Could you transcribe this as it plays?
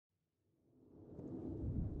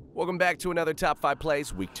Welcome back to another Top 5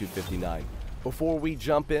 Plays, Week 259. Before we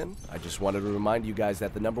jump in, I just wanted to remind you guys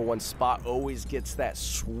that the #1 spot always gets that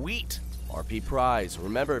sweet RP prize.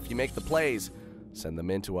 Remember, if you make the plays, send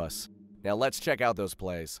them in to us. Now let's check out those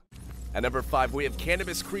plays. At number 5, we have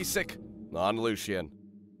Cannabis Krecik on Lucian.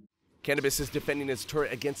 Cannabis is defending his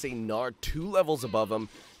turret against a Gnar 2 levels above him,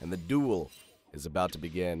 and the duel is about to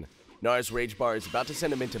begin. Gnar's Rage Bar is about to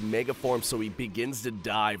send him into Mega Form, so he begins to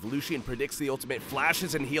dive. Lucian predicts the ultimate,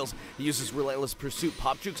 flashes and heals. He uses Relentless Pursuit,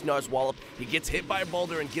 pop jukes Gnar's wallop. He gets hit by a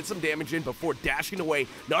boulder and gets some damage in before dashing away.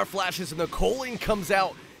 Gnar flashes and the cooldown comes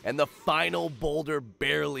out, and the final boulder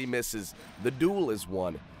barely misses. The duel is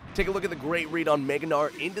won. Take a look at the great read on Mega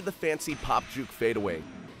Gnar into the fancy pop juke fadeaway.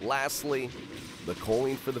 Lastly, the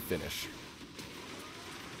cooldown for the finish.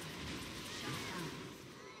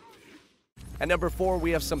 At number 4,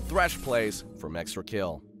 we have some Thresh plays from Xtra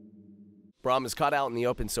Kill. Braum is caught out in the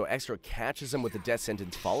open, so Xtra catches him with a death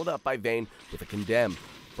sentence, followed up by Vayne with a condemn.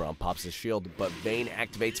 Braum pops his shield, but Vayne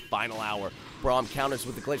activates Final Hour. Braum counters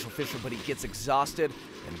with the Glacial Fissure, but he gets exhausted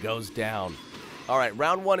and goes down. Alright,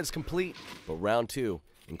 round 1 is complete, but round 2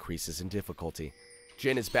 increases in difficulty.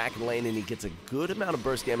 Jhin is back in lane, and he gets a good amount of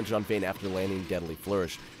burst damage on Vayne after landing Deadly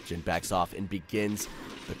Flourish. Jhin backs off and begins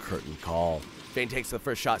the curtain call. Vayne takes the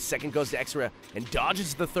first shot, second goes to Xtra, and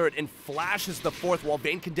dodges the third and flashes the fourth while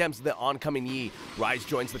Vayne condemns the oncoming Yi. Ryze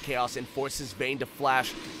joins the chaos and forces Vayne to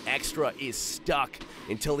flash. Xtra is stuck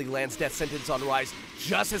until he lands Death Sentence on Ryze.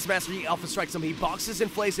 Just as Master Yi Alpha strikes him, he boxes in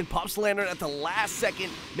place and pops the lantern at the last second,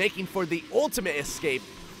 making for the ultimate escape,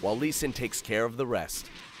 while Lucian takes care of the rest.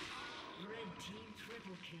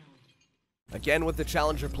 Again with the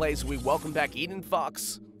challenger plays, we welcome back Eden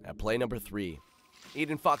Fox at play number 3.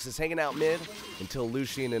 Eden Fox is hanging out mid until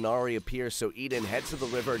Lucian and Ahri appear, so Eden heads to the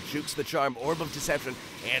river, jukes the charm, Orb of Deception,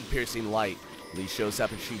 and Piercing Light. Lee shows up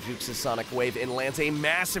and she jukes his Sonic Wave and lands a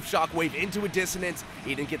massive shockwave into a dissonance.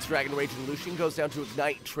 Eden gets Dragon Rage and Lucian goes down to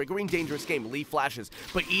Ignite, triggering Dangerous Game. Lee flashes,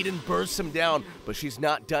 but Eden bursts him down, but she's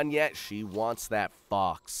not done yet. She wants that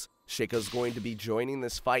Fox. Shaco's going to be joining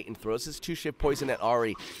this fight and throws his 2-shift poison at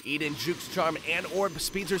Ahri. Eden jukes Charm and Orb,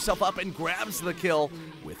 speeds herself up and grabs the kill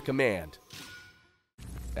with command.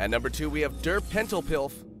 At number 2, we have Derp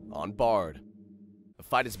PeentaPilf on Bard. The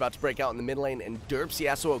fight is about to break out in the mid lane, and Derp's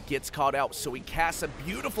Yasuo gets caught out, so he casts a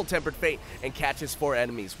beautiful Tempered Fate and catches 4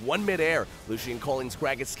 enemies. One mid-air, Lucian Colling's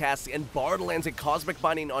Gragas casts, and Bard lands a Cosmic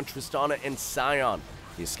Binding on Tristana and Sion.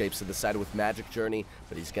 He escapes to the side with Magic Journey,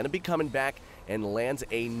 but he's going to be coming back and lands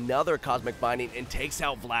another Cosmic Binding and takes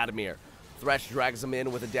out Vladimir. Thresh drags him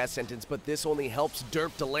in with a death sentence, but this only helps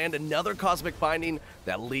Derp to land another Cosmic Binding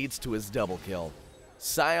that leads to his double kill.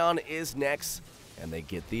 Sion is next, and they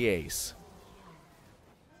get the ace.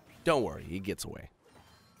 Don't worry, he gets away.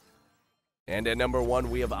 And at number 1,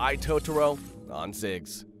 we have iTotoro on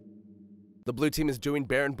Ziggs. The blue team is doing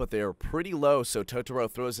Baron, but they are pretty low, so Totoro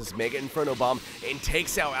throws his Mega Inferno Bomb and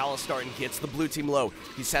takes out Alistar and gets the blue team low.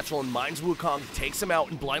 He Satchel and mines Wukong, takes him out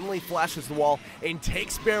and blindly flashes the wall, and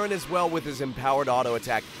takes Baron as well with his empowered auto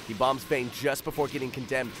attack. He bombs Vayne just before getting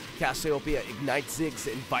condemned. Cassiopeia ignites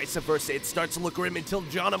Ziggs and vice versa. It starts to look grim until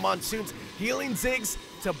Janna Monsoon's healing Ziggs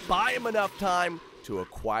to buy him enough time to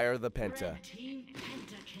acquire the Penta.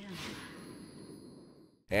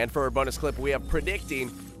 And for our bonus clip, we have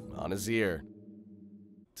Predicting on Azir.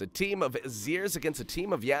 It's a team of Azirs against a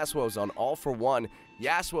team of Yasuos on All for One.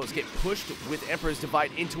 Yasuos get pushed with Emperor's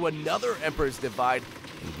Divide into another Emperor's Divide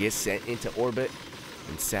and get sent into orbit.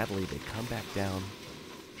 And sadly, they come back down,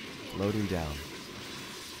 floating down.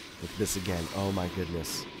 Look at this again. Oh my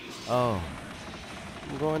goodness. Oh.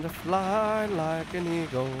 I'm going to fly like an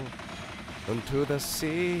eagle into the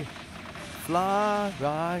sea. Fly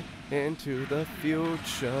right into the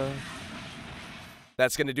future.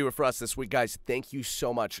 That's going to do it for us this week, guys. Thank you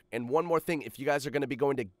so much. And one more thing, if you guys are going to be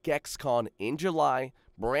going to GexCon in July,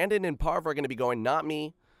 Brandon and Parv are going to be going, not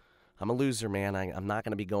me. I'm a loser, man. I'm not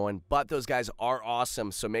going to be going. But those guys are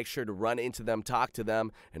awesome, so make sure to run into them, talk to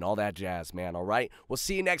them, and all that jazz, man, all right? We'll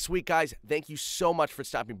see you next week, guys. Thank you so much for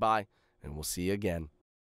stopping by, and we'll see you again.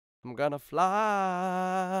 I'm gonna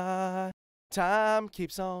fly. Time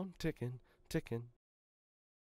keeps on ticking, ticking.